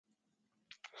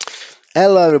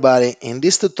Hello everybody, in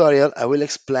this tutorial I will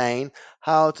explain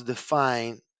how to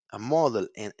define a model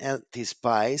in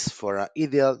LT-SPICE for an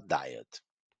ideal diode.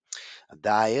 A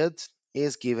diode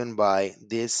is given by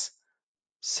this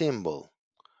symbol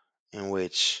in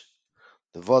which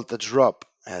the voltage drop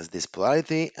has this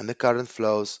polarity and the current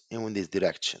flows in this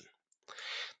direction.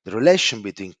 The relation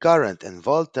between current and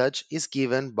voltage is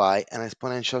given by an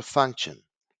exponential function,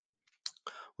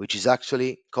 which is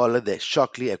actually called the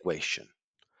Shockley equation.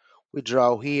 We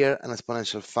draw here an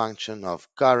exponential function of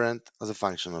current as a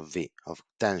function of V, of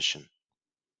tension.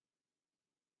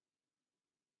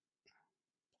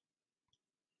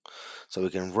 So we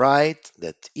can write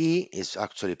that E is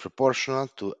actually proportional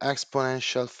to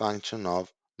exponential function of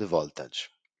the voltage.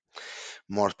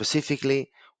 More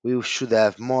specifically, we should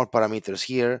have more parameters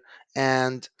here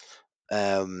and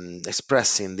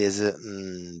expressing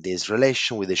this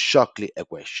relation with the Shockley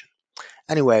equation.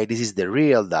 Anyway, this is the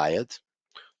real diode,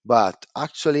 but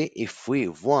actually if we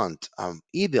want an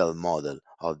ideal model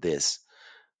of this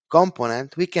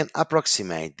component, we can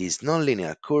approximate this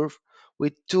nonlinear curve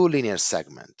with two linear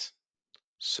segments,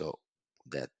 so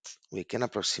that we can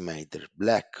approximate the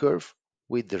black curve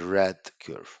with the red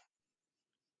curve,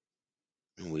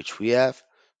 in which we have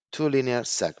two linear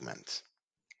segments.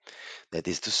 That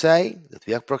is to say that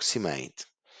we approximate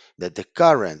that the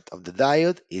current of the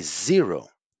diode is zero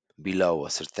below a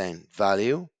certain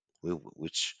value,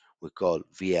 which we call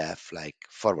VF, like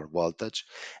forward voltage,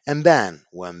 and then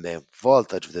when the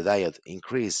voltage of the diode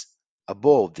increase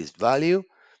above this value,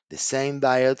 the same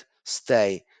diode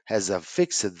has a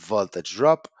fixed voltage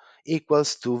drop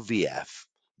equals to VF.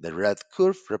 The red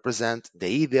curve represents the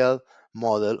ideal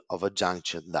model of a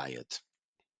junction diode.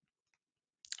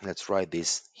 Let's write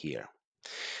this here.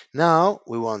 Now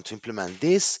we want to implement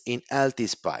this in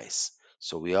LT-SPICE.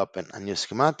 So we open a new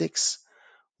schematics,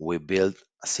 we build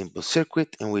a simple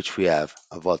circuit in which we have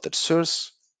a voltage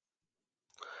source,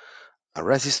 a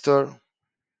resistor,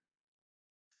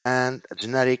 and a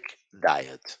generic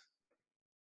diode.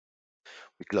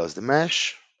 We close the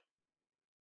mesh,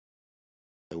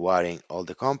 wiring all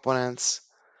the components,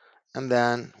 and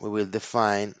then we will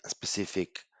define a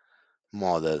specific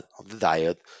model of the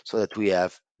diode so that we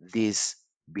have this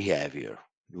behavior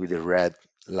with the red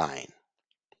line.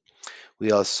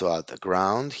 We also add a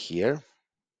ground here.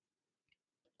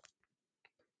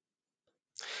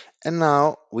 And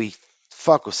now we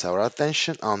focus our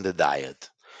attention on the diode.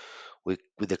 With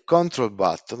the control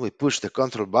button, we push the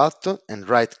control button and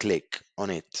right click on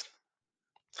it.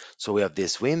 So we have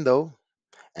this window,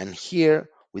 and here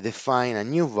we define a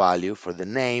new value for the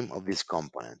name of this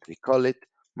component. We call it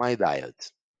my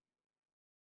diode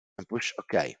and push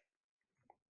OK.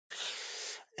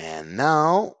 And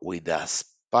now with the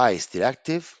SPICE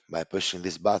directive, by pushing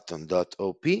this button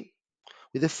 .op, we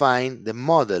define the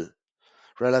model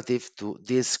relative to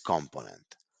this component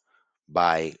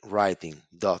by writing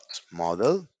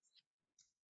 .model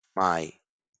my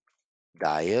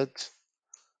diode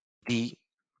D,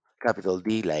 capital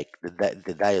D, like the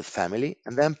diode family,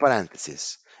 and then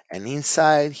parentheses. And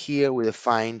inside here we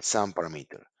define some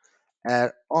parameter.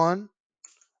 R on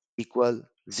equal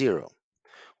 0,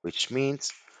 which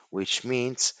means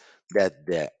that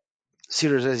the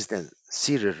series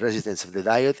resistance of the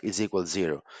diode is equal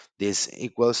 0. This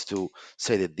equals to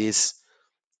say that this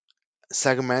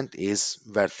segment is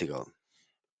vertical.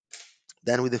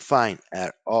 Then we define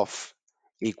R off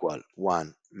equal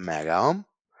 1 mega ohm,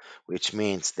 which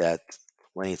means that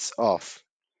when it's off,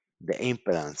 the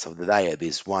impedance of the diode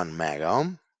is 1 mega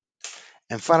ohm.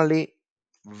 And finally,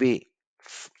 V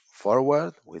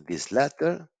forward with this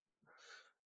letter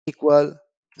equal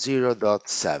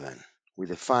 0.7. We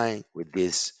define with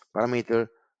this parameter,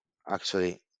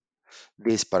 actually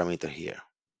this parameter here.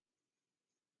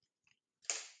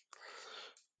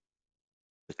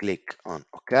 We click on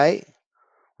OK.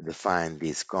 We define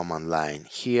this command line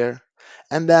here,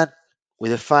 and then we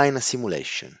define a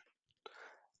simulation.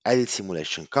 Edit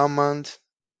simulation command.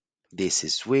 This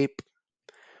is sweep.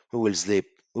 We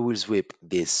will sweep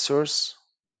this source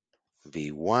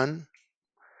V1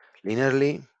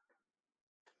 linearly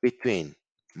between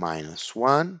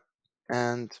 -1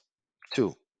 and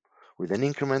 2 with an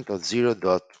increment of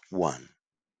 0.1.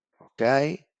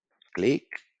 Okay, click.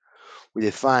 We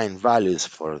define values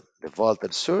for the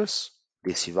voltage source.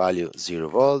 DC value 0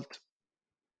 volt.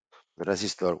 The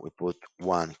resistor we put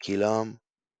 1 kilo ohm.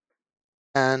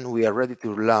 And we are ready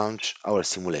to launch our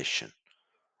simulation.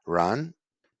 Run.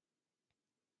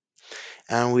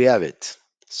 And we have it.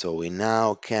 So we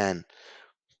now can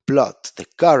plot the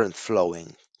current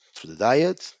flowing through the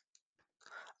diode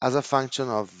as a function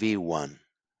of V1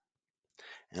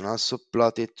 and also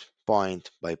plot it point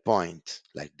by point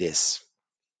like this.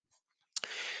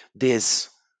 This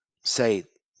say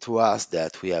to us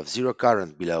that we have zero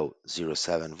current below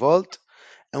 0.7 volt,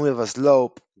 and we have a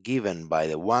slope given by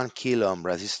the 1 kilo ohm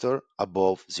resistor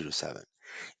above 0.7.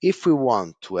 If we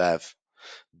want to have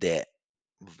the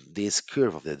this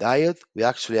curve of the diode, we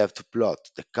actually have to plot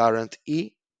the current E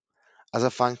as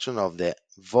a function of the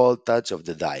voltage of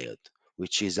the diode,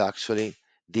 which is actually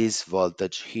this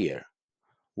voltage here,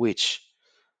 which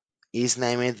is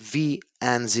named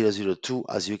VN002,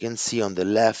 as you can see on the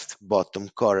left bottom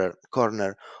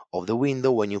corner of the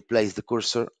window when you place the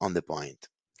cursor on the point.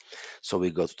 So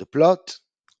we go to the plot.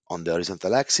 On the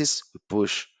horizontal axis,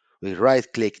 we right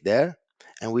click there,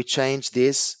 and we change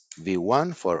this V1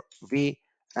 for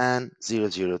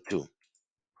VN002,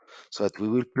 so that we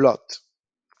will plot,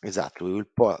 exactly, we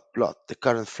will plot the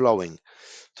current flowing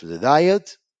through the diode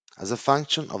as a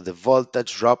function of the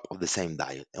voltage drop of the same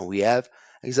diode. And we have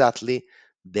exactly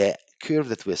the curve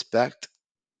that we expect,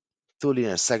 two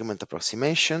linear segment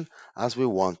approximation, as we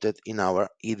wanted in our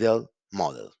ideal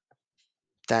model.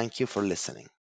 Thank you for listening.